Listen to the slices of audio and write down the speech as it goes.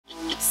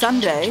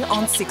Sunday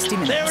on 60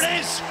 Minutes. There it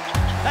is!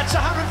 That's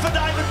 100 for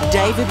David Warner.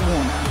 David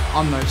Warner,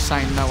 I'm no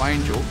saint, no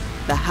angel.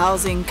 the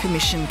Housing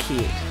Commission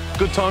kid.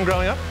 Good time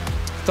growing up?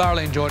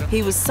 Thoroughly enjoyed it.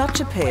 He was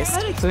such a pest,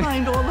 That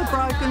explained all the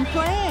broken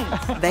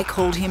plans. they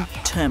called him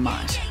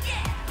Termite.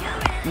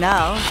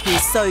 Now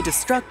he's so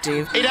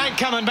destructive, It ain't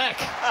coming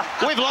back.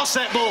 We've lost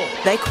that ball.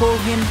 they call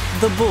him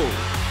the Bull.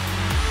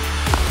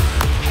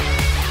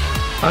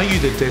 Are you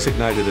the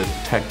designated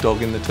attack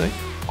dog in the team?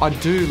 I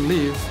do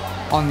live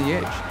on the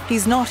edge.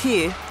 He's not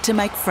here to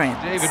make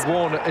friends. David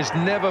Warner is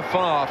never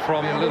far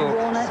from a little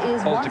Warner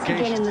is once again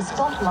in altercation. the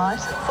spotlight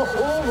for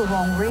all the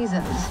wrong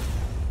reasons.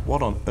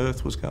 What on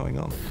earth was going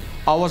on?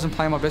 I wasn't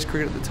playing my best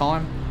cricket at the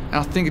time, and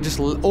I think it just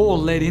all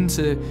led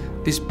into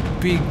this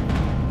big,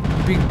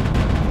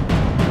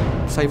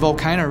 say,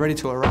 volcano ready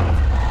to erupt.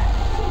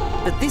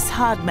 But this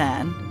hard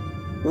man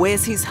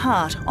wears his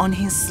heart on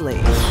his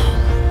sleeve.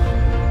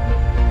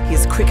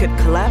 His cricket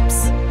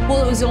collapse,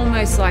 Well, it was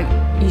almost like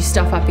you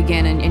stuff up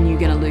again and you're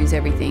going to lose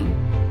everything.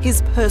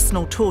 his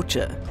personal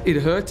torture, It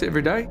hurts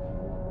every day.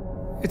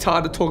 It's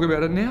hard to talk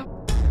about it now.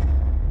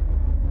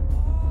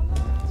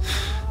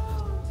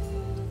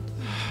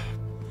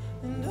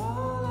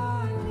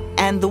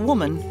 and the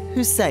woman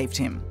who saved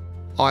him.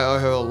 I owe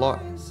her a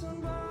lot.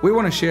 We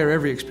want to share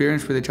every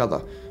experience with each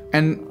other,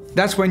 and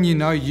that's when you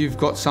know you've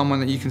got someone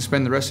that you can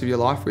spend the rest of your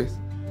life with.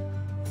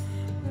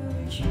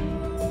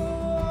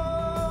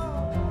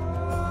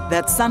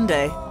 That's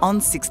Sunday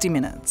on 60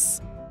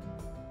 Minutes.